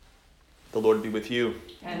The Lord be with you.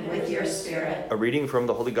 And with your spirit. A reading from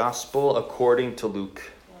the Holy Gospel according to Luke.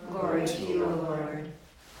 Glory to you, O Lord.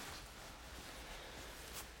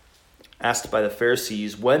 Asked by the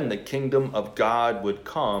Pharisees when the kingdom of God would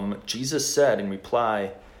come, Jesus said in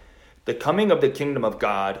reply, "The coming of the kingdom of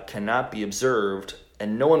God cannot be observed,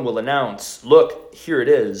 and no one will announce, 'Look, here it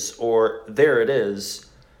is,' or 'There it is.'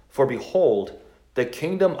 For behold, the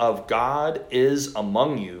kingdom of God is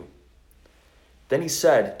among you." Then he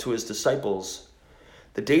said to his disciples,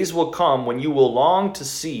 "The days will come when you will long to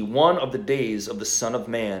see one of the days of the Son of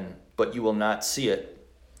Man, but you will not see it.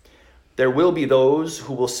 There will be those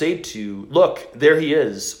who will say to you, 'Look, there he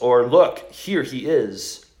is,' or 'Look, here he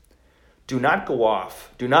is.' Do not go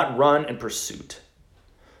off, do not run in pursuit.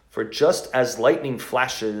 For just as lightning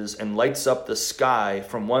flashes and lights up the sky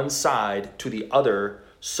from one side to the other,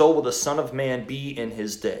 so will the Son of Man be in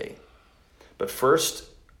his day. But first,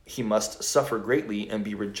 he must suffer greatly and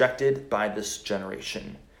be rejected by this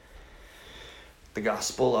generation." The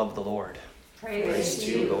Gospel of the Lord. Praise to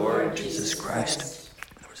you, Lord Jesus Christ.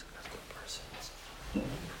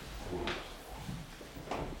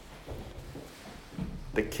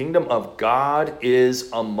 The kingdom of God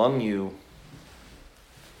is among you.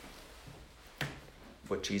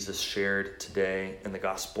 What Jesus shared today in the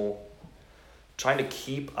Gospel, trying to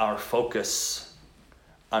keep our focus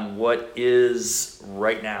on what is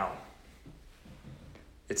right now.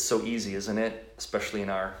 It's so easy, isn't it? Especially in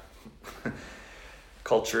our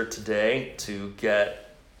culture today, to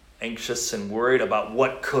get anxious and worried about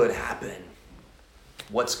what could happen.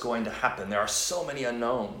 What's going to happen? There are so many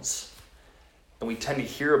unknowns, and we tend to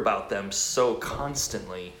hear about them so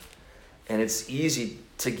constantly, and it's easy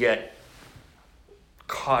to get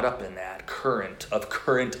caught up in that current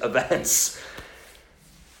events.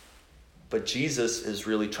 But Jesus is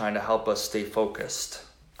really trying to help us stay focused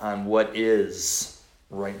on what is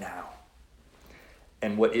right now.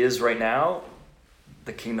 And what is right now?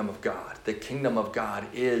 The kingdom of God. The kingdom of God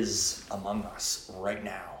is among us right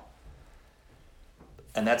now.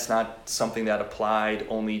 And that's not something that applied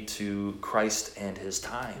only to Christ and his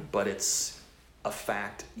time, but it's a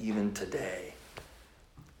fact even today.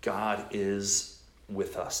 God is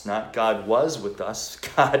with us. Not God was with us,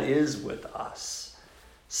 God is with us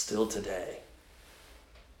still today.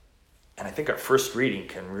 And I think our first reading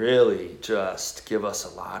can really just give us a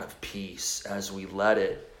lot of peace as we let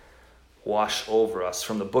it wash over us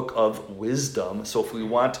from the book of wisdom. So if we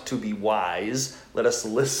want to be wise, let us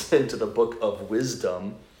listen to the book of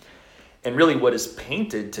wisdom. And really what is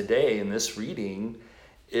painted today in this reading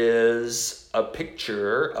is a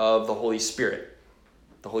picture of the Holy Spirit.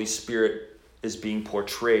 The Holy Spirit is being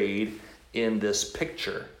portrayed in this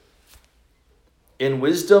picture. In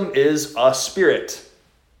wisdom is a spirit.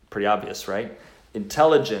 Pretty obvious, right?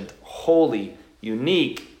 Intelligent, holy,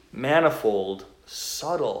 unique, manifold,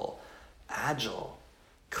 subtle, agile,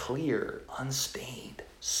 clear, unstained,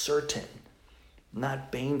 certain,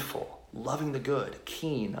 not baneful, loving the good,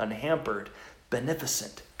 keen, unhampered,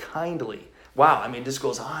 beneficent, kindly. Wow, this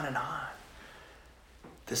goes on and on.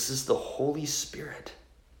 This is the Holy Spirit.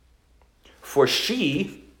 For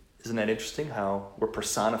she, isn't that interesting how we're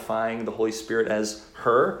personifying the Holy Spirit as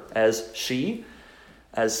her, as she,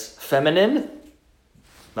 as feminine?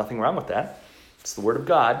 Nothing wrong with that. It's the word of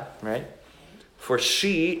God, right? For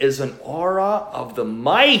she is an aura of the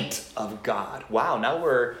might of God. Wow, now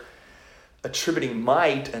we're attributing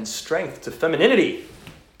might and strength to femininity.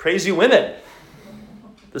 Praise you, women.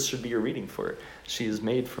 This should be your reading for it. She is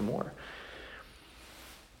made for more.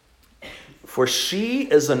 For she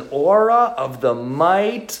is an aura of the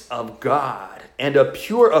might of God and a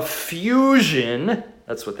pure effusion.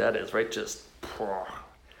 That's what that is, right? Just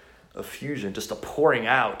effusion, just a pouring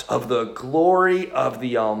out of the glory of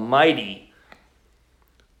the Almighty.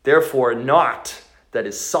 Therefore, naught that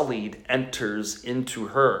is sullied enters into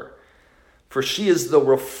her. For she is the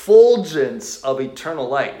refulgence of eternal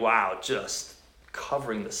light. Wow, just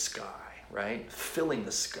covering the sky, right? Filling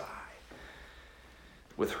the sky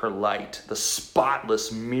with her light, the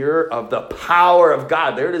spotless mirror of the power of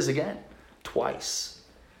God. There it is again, twice.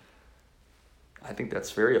 I think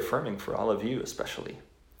that's very affirming for all of you, especially.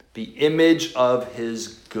 The image of his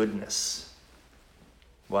goodness.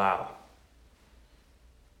 Wow.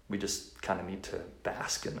 We just kind of need to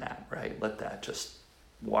bask in that, right? Let that just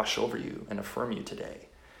wash over you and affirm you today.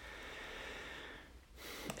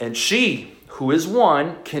 And she, who is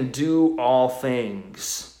one, can do all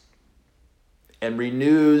things and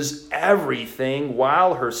renews everything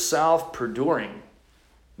while herself perduring,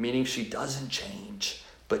 meaning she doesn't change,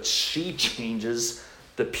 but she changes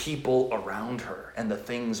the people around her and the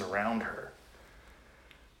things around her.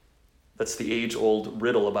 That's the age-old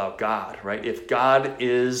riddle about God, right? If God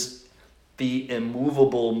is the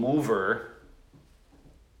immovable mover,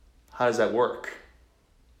 how does that work?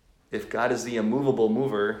 If God is the immovable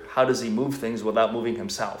mover, how does he move things without moving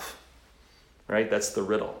himself? Right? That's the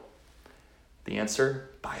riddle. The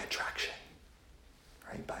answer? By attraction.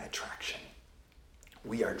 Right? By attraction.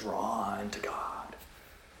 We are drawn to God.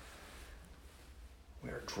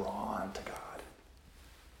 We are drawn to God.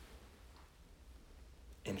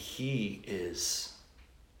 And he is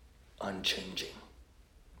unchanging.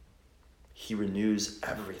 He renews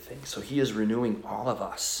everything. So he is renewing all of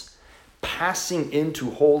us, passing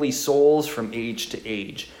into holy souls from age to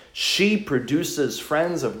age. She produces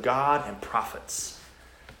friends of God and prophets.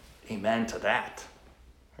 Amen to that,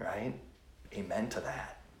 right? Amen to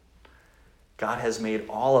that. God has made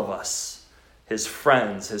all of us his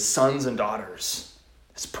friends, his sons and daughters,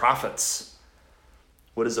 his prophets.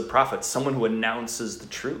 What is a prophet? Someone who announces the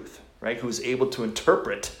truth, right? Who is able to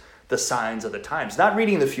interpret the signs of the times. Not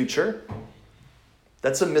reading the future.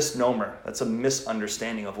 That's a misnomer. That's a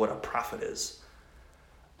misunderstanding of what a prophet is.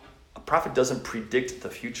 A prophet doesn't predict the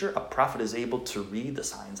future. A prophet is able to read the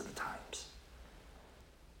signs of the times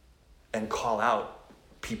and call out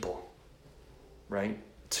people, right?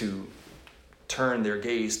 To turn their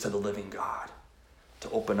gaze to the living God, to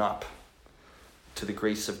open up to the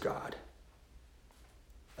grace of God.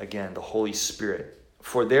 Again, the Holy Spirit.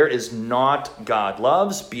 For there is not God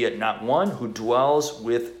loves, be it not one who dwells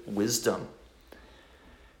with wisdom.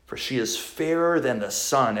 For she is fairer than the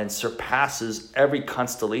sun and surpasses every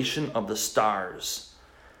constellation of the stars.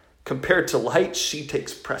 Compared to light, she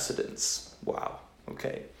takes precedence. Wow.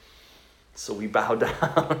 Okay. So we bow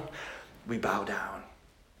down. We bow down.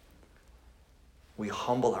 We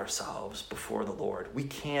humble ourselves before the Lord. We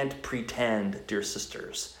can't pretend, dear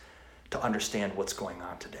sisters, to understand what's going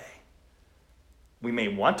on today. We may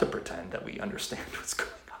want to pretend that we understand what's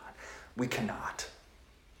going on. We cannot.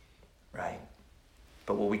 Right?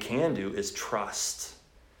 But what we can do is trust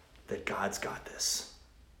that God's got this.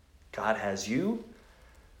 God has you,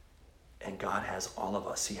 and God has all of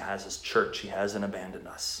us. He has his church. He hasn't abandoned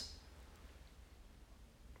us.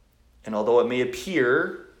 And although it may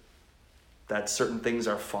appear that certain things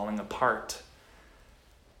are falling apart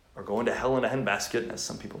or going to hell in a handbasket, as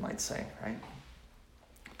some people might say, right?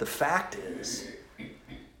 The fact is,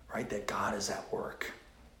 right, that God is at work.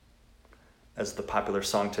 As the popular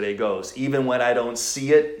song today goes, even when I don't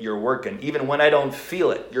see it, you're working. Even when I don't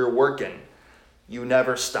feel it, you're working. You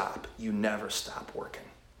never stop. You never stop working.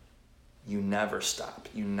 You never stop.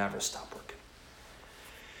 You never stop working.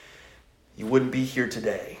 You wouldn't be here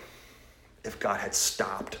today if God had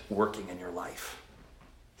stopped working in your life.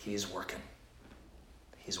 He's working.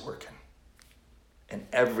 He's working. And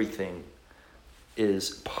everything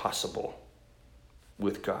is possible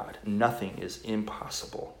with God. Nothing is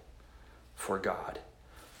impossible for God.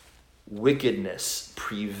 Wickedness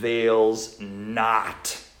prevails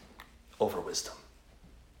not over wisdom.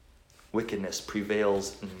 Wickedness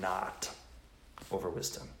prevails not over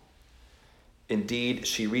wisdom. Indeed,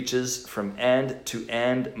 she reaches from end to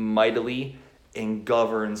end mightily and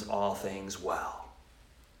governs all things well.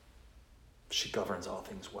 She governs all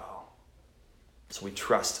things well. So we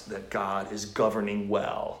trust that God is governing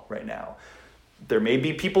well right now. There may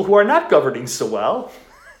be people who are not governing so well,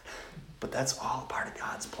 but that's all part of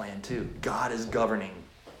God's plan too. God is governing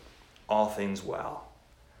all things well,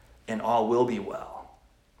 and all will be well.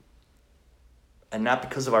 And not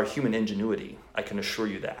because of our human ingenuity, I can assure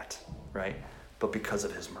you that, right? But because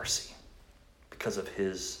of his mercy, because of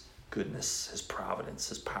his goodness, his providence,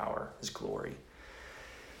 his power, his glory.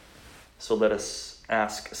 So let us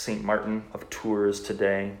ask St. Martin of Tours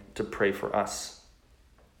today to pray for us.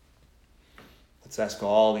 Let's ask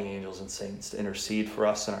all the angels and saints to intercede for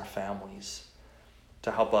us and our families,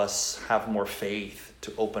 to help us have more faith,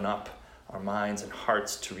 to open up our minds and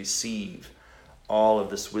hearts to receive all of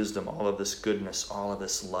this wisdom, all of this goodness, all of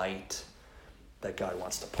this light that God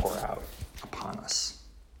wants to pour out upon us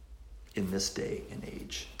in this day and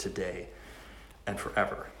age, today and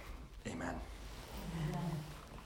forever. Amen. Amen.